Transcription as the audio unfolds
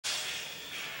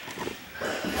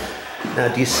Now,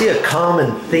 do you see a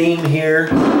common theme here?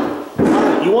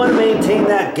 You want to maintain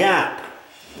that gap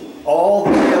all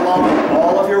the way along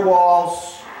all of your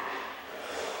walls.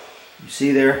 You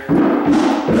see there?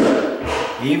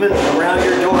 Even around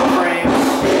your door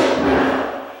frames.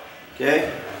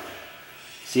 Okay?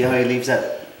 See how he leaves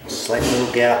that slight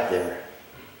little gap there?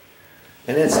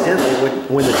 And incidentally,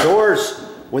 when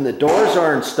the doors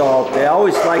are installed, they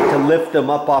always like to lift them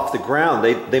up off the ground.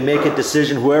 They make a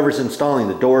decision, whoever's installing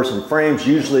the doors and frames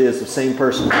usually is the same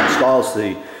person who installs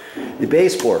the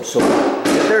baseboard. So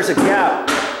if there's a gap,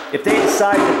 if they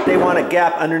decide that they want a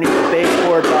gap underneath the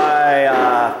baseboard by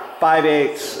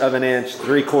 5/8 of an inch,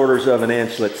 3/4 of an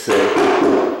inch, let's say,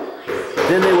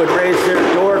 then they would raise their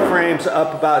door frames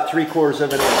up about 3/4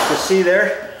 of an inch. You see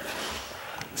there?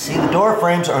 See, the door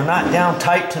frames are not down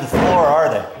tight to the floor, are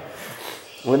they?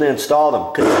 When they install them.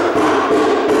 'Cause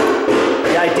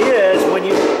the idea is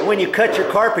when you cut your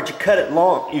carpet, you cut it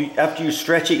long. After you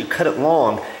stretch it, you cut it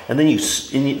long, and then you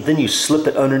slip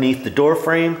it underneath the door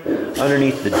frame,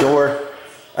 underneath the door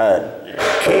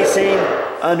casing,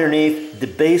 underneath the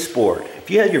baseboard. If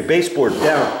you had your baseboard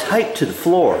down tight to the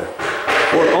floor,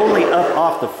 or only up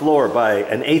off the floor by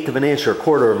 1/8 of an inch or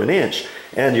 1/4 of an inch,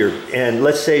 and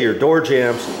let's say your door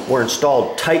jambs were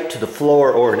installed tight to the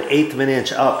floor or 1/8 of an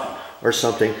inch up or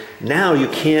something, now you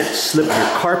can't slip your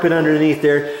carpet underneath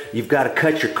there. You've got to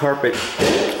cut your carpet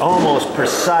almost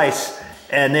precise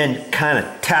and then kind of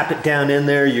tap it down in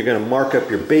there. You're going to mark up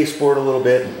your baseboard a little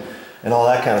bit and all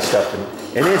that kind of stuff.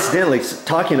 And incidentally,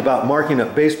 talking about marking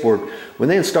up baseboard, when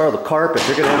they install the carpet,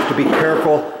 they're going to have to be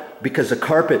careful because the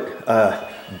carpet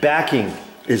backing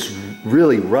is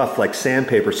really rough, like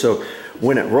sandpaper. So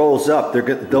when it rolls up,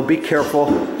 they'll be careful,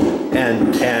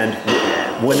 and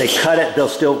when they cut it, they'll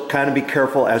still kind of be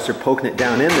careful as they're poking it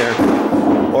down in there,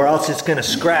 or else it's going to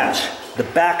scratch. The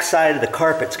back side of the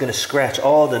carpet's going to scratch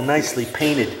all the nicely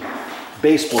painted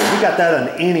baseboard. We got that on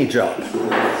any job.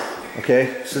 Okay,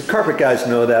 so the carpet guys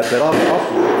know that, but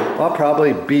I'll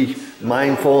probably be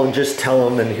mindful and just tell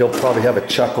him, and he'll probably have a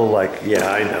chuckle like, yeah,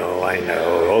 I know,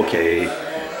 okay,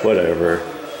 whatever.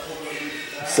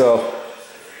 So,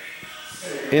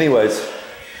 anyways,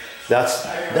 that's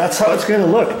how it's going to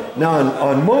look. Now,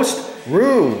 on most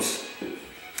rooms,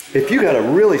 if you got a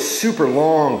really super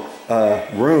long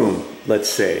room, let's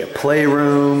say a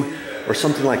playroom or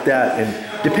something like that, and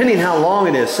depending how long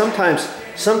it is, sometimes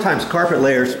carpet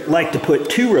layers like to put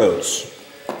two rows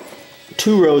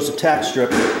of tack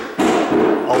strip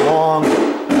along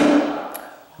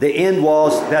the end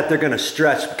walls that they're going to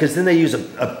stretch, because then they use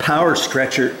a power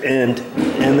stretcher and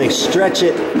they stretch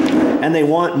it, and they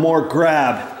want more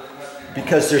grab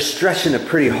because they're stretching it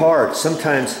pretty hard.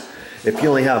 Sometimes if you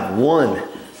only have one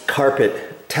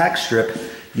carpet tack strip,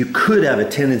 you could have a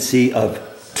tendency of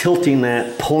tilting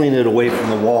that, pulling it away from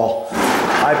the wall.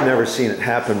 I've never seen it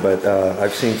happen, but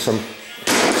I've seen some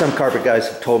carpet guys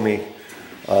have told me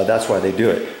that's why they do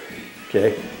it.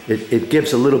 Okay, it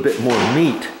gives a little bit more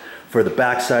meat for the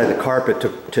back side of the carpet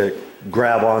to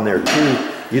grab on there too.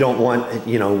 You don't want,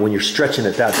 when you're stretching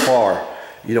it that far,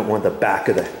 you don't want the back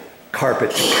of the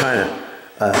carpet to kind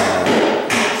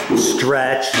of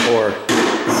stretch or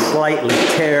slightly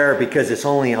tear because it's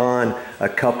only on a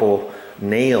couple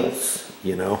nails,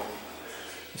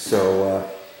 So,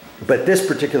 but this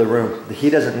particular room, he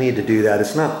doesn't need to do that.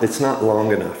 It's not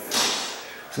long enough.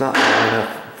 It's not long enough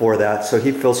for that, so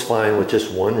he feels fine with just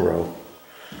one row.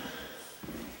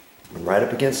 And right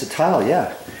up against the tile,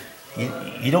 yeah.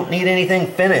 You don't need anything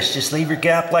finished. Just leave your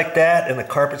gap like that, and the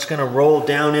carpet's going to roll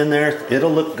down in there. It'll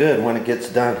look good when it gets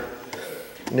done.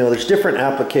 There's different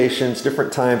applications,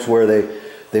 different times where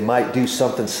they might do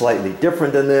something slightly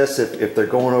different than this. If they're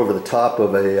going over the top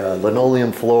of a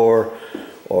linoleum floor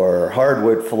or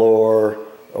hardwood floor,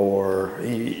 or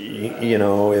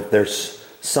if there's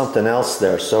something else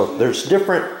there. So there's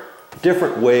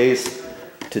different ways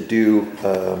to do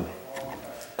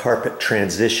carpet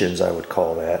transitions, I would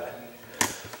call that.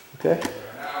 Okay.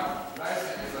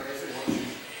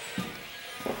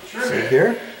 See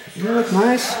here? You look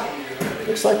nice.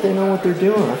 Looks like they know what they're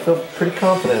doing. I feel pretty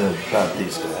confident about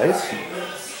these guys.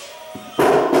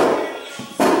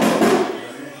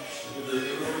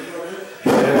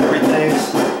 Everything's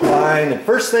fine. The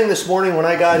first thing this morning when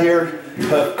I got here,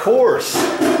 of course,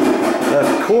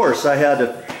 I had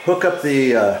to hook up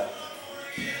the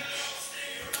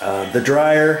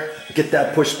dryer, get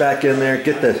that pushed back in there,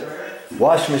 get the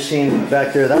washing machine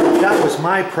back there. That was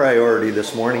my priority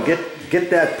this morning. Get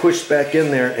that pushed back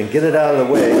in there and get it out of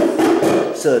the way,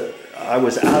 so I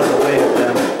was out of the way of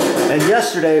them. And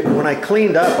yesterday when I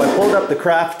cleaned up, I pulled up the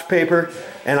craft paper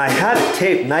and I had it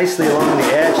taped nicely along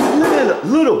the edge.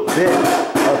 Little bit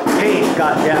of paint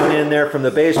got down in there from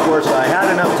the baseboard, so I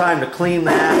had enough time to clean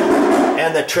that.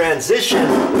 And the transition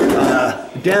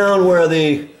down where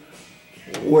the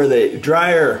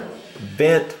dryer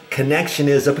vent connection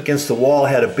is up against the wall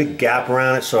had a big gap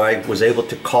around it, so I was able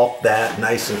to caulk that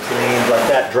nice and clean, let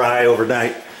that dry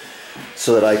overnight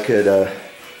so that I could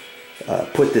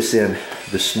put this in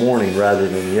this morning rather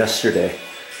than yesterday.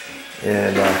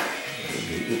 And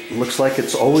it looks like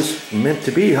it's always meant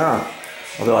to be, huh?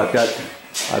 Although I've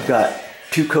got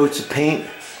 2 coats of paint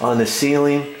on the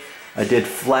ceiling. I did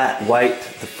flat white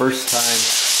the first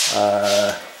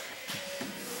time,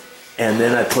 and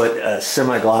then I put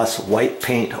semi-gloss white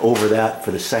paint over that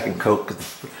for the second coat. The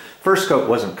first coat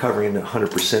wasn't covering it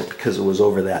 100% because it was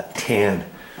over that tan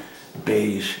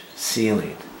beige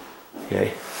ceiling.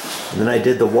 Okay, and then I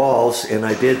did the walls, and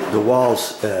I did the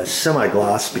walls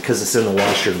semi-gloss because it's in the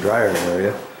washer and dryer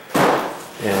area.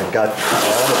 And got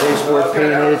all the baseboard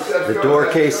painted, the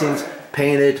door casings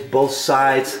painted, both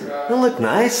sides. They look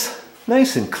nice.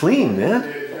 Nice and clean, man.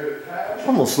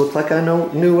 Almost looked like I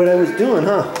knew what I was doing,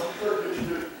 huh?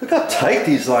 Look how tight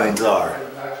these lines are.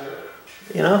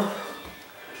 You know?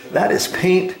 That is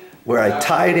paint where I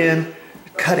tied in,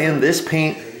 cut in this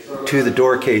paint to the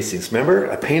door casings.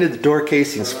 Remember? I painted the door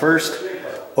casings first,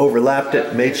 overlapped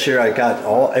it, made sure I got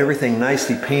everything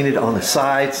nicely painted on the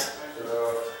sides.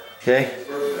 Okay?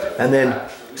 And then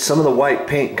some of the white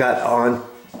paint got on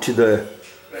to the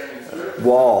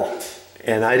wall,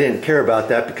 and I didn't care about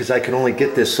that because I could only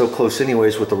get this so close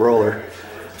anyways with the roller.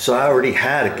 So I already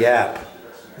had a gap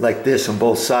like this on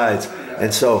both sides,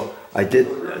 and so I did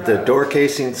the door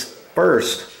casings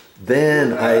first,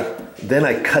 then I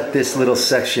cut this little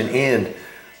section in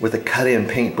with a cut-in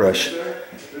paintbrush.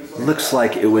 Looks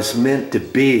like it was meant to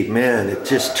be. Man, it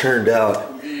just turned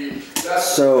out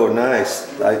so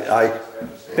nice. I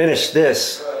finished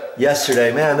this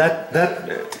yesterday. Man,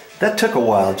 that took a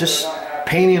while. Just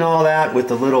painting all that with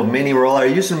the little mini roller. I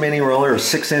used a mini roller, a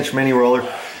 6-inch mini roller,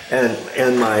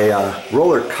 and my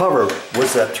roller cover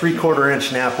was that 3/4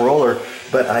 inch nap roller,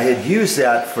 but I had used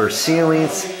that for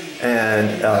ceilings, and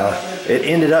it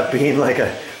ended up being like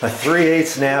a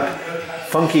 3/8 nap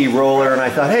funky roller, and I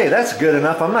thought, hey, that's good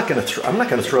enough. I'm not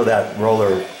gonna throw that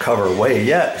roller cover away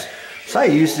yet. So I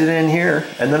used it in here,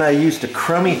 and then I used a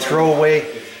crummy throwaway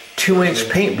 2-inch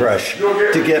paintbrush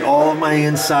to get all of my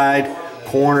inside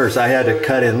corners. I had to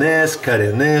cut in this, cut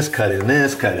in this, cut in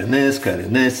this, cut in this, cut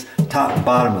in this, top and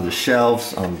bottom of the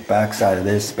shelves, on the back side of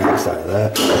this, back side of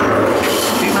that.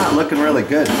 Came out looking really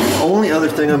good. The only other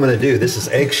thing I'm gonna do, this is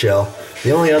eggshell,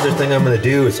 the only other thing I'm gonna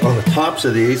do is on the tops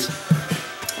of these,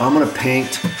 I'm gonna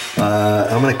paint,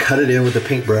 I'm gonna cut it in with the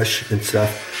paintbrush and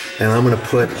stuff, and I'm gonna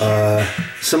put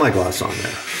semi-gloss on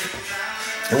there.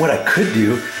 And what I could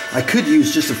do, I could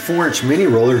use just a 4-inch mini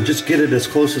roller and just get it as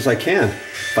close as I can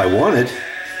if I wanted,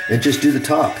 and just do the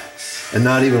top and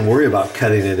not even worry about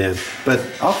cutting it in. But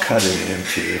I'll cut it in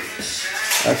too.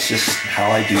 That's just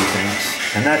how I do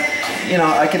things. And that, you know,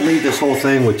 I could leave this whole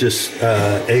thing with just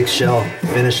eggshell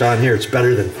finish on here. It's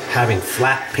better than having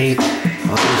flat paint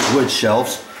on these wood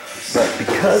shelves. But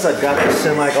because I've got the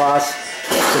semi-gloss,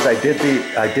 because I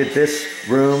did this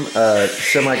room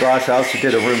semi-gloss, I also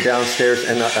did a room downstairs,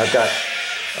 and I've got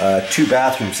 2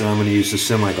 bathrooms that I'm going to use the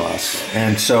semi-gloss.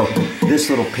 And so this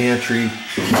little pantry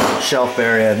shelf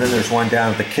area, and then there's one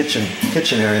down at the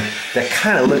kitchen area that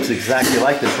kind of looks exactly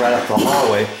like this right off the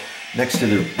hallway next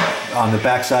to on the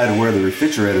back side of where the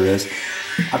refrigerator is.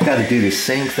 I've got to do the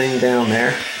same thing down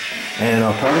there, and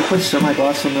I'll probably put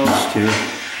semi-gloss on those too,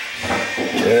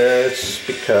 just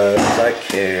because I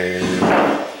can.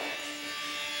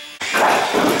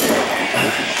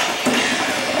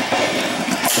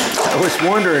 I was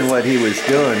wondering what he was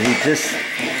doing. He just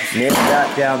nailed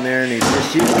that down there, and he's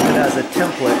just using it as a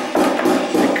template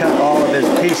to cut all of his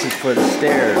pieces for the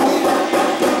stairs.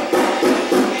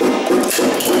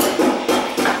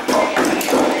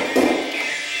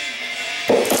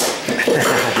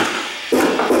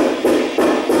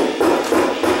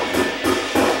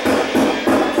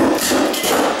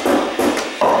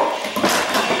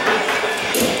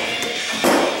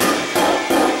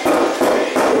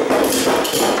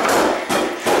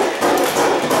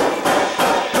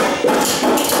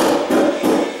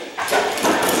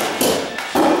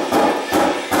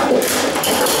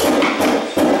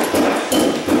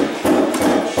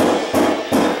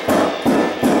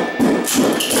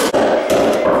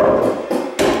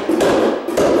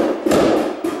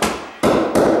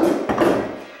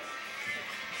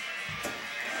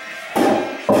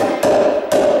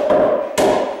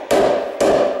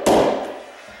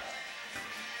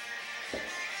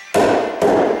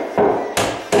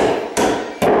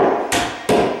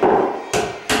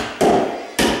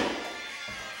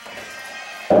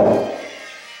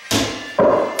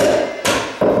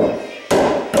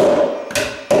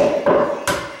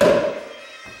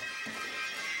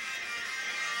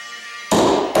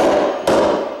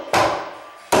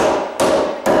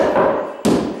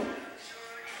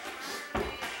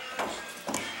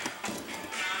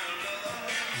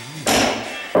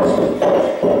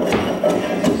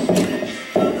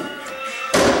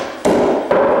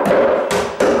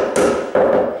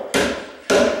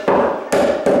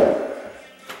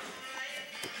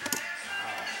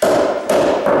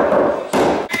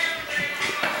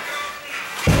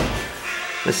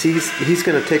 he's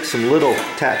going to take some little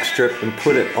tack strip and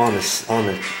put it on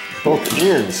the both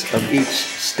ends of each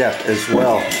step as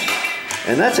well.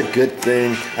 And that's a good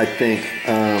thing, I think.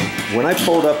 When I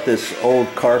pulled up this old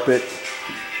carpet,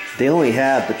 they only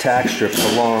had the tack strip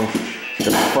along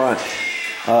the front,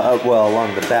 well,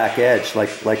 along the back edge,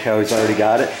 like how he's already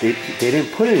got it. They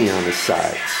didn't put any on the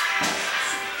sides.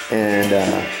 And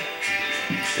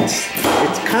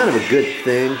it's kind of a good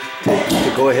thing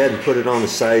to go ahead and put it on the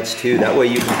sides too. That way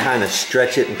you can kind of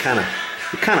stretch it and it kind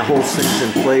of holds things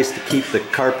in place to keep the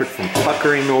carpet from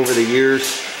puckering over the years,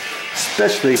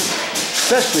 especially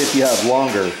if you have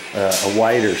longer, a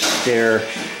wider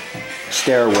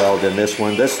stairwell than this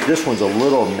one. This one's a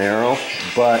little narrow,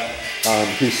 but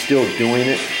he's still doing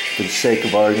it for the sake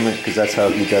of argument because that's how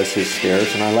he does his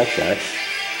stairs, and I like that.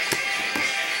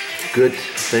 Good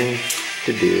thing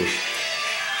to do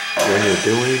when you're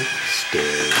doing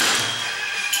stairs.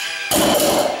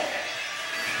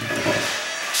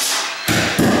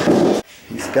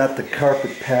 He's got the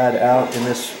carpet pad out in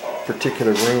this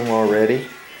particular room already.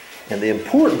 And the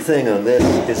important thing on this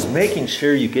is making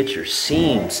sure you get your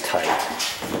seams tight.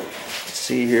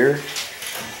 See here?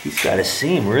 He's got a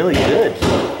seam really good.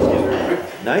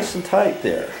 Nice and tight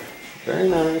there. Very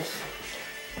nice.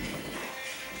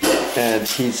 And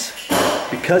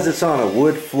because it's on a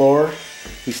wood floor,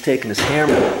 he's taking his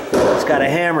hammer. He's got a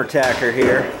hammer tacker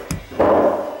here.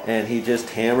 And he just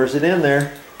hammers it in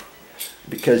there.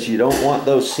 Because you don't want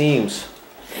those seams.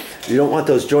 You don't want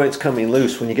those joints coming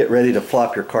loose when you get ready to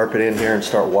flop your carpet in here and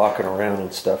start walking around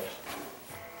and stuff.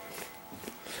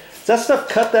 Is that stuff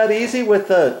cut that easy with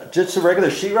just a regular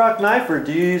sheetrock knife, or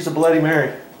do you use a Bloody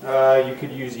Mary? You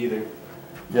could use either.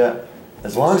 Yeah,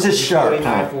 as long as it's sharp. Bloody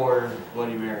knife or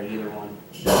Bloody Mary, either one.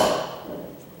 Yeah.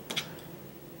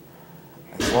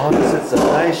 As long as it's a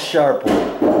nice sharp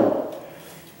one.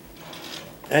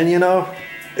 And you know,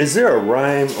 is there a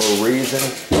rhyme or reason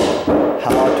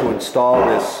how to install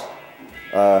this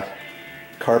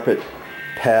carpet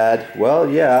pad? Well,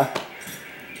 yeah,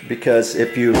 because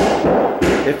if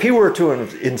he were to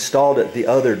have installed it the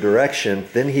other direction,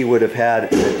 then he would have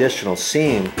had an additional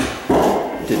seam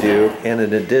to do and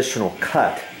an additional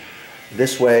cut.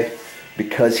 This way,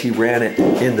 because he ran it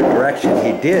in the direction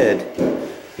he did,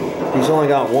 he's only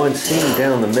got one seam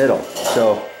down the middle.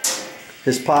 So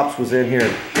his pops was in here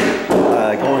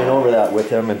going over that with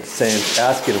him and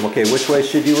asking him, okay, which way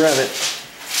should you run it?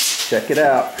 Check it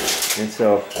out. And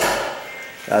so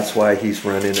that's why he's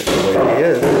running it the way he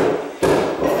is.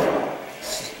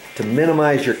 To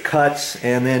minimize your cuts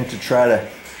and then to try to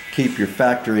keep your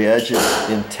factory edges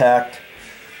intact,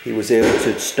 he was able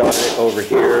to start it over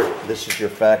here. This is your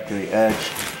factory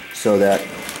edge, so that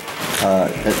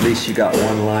at least you got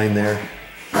one line there.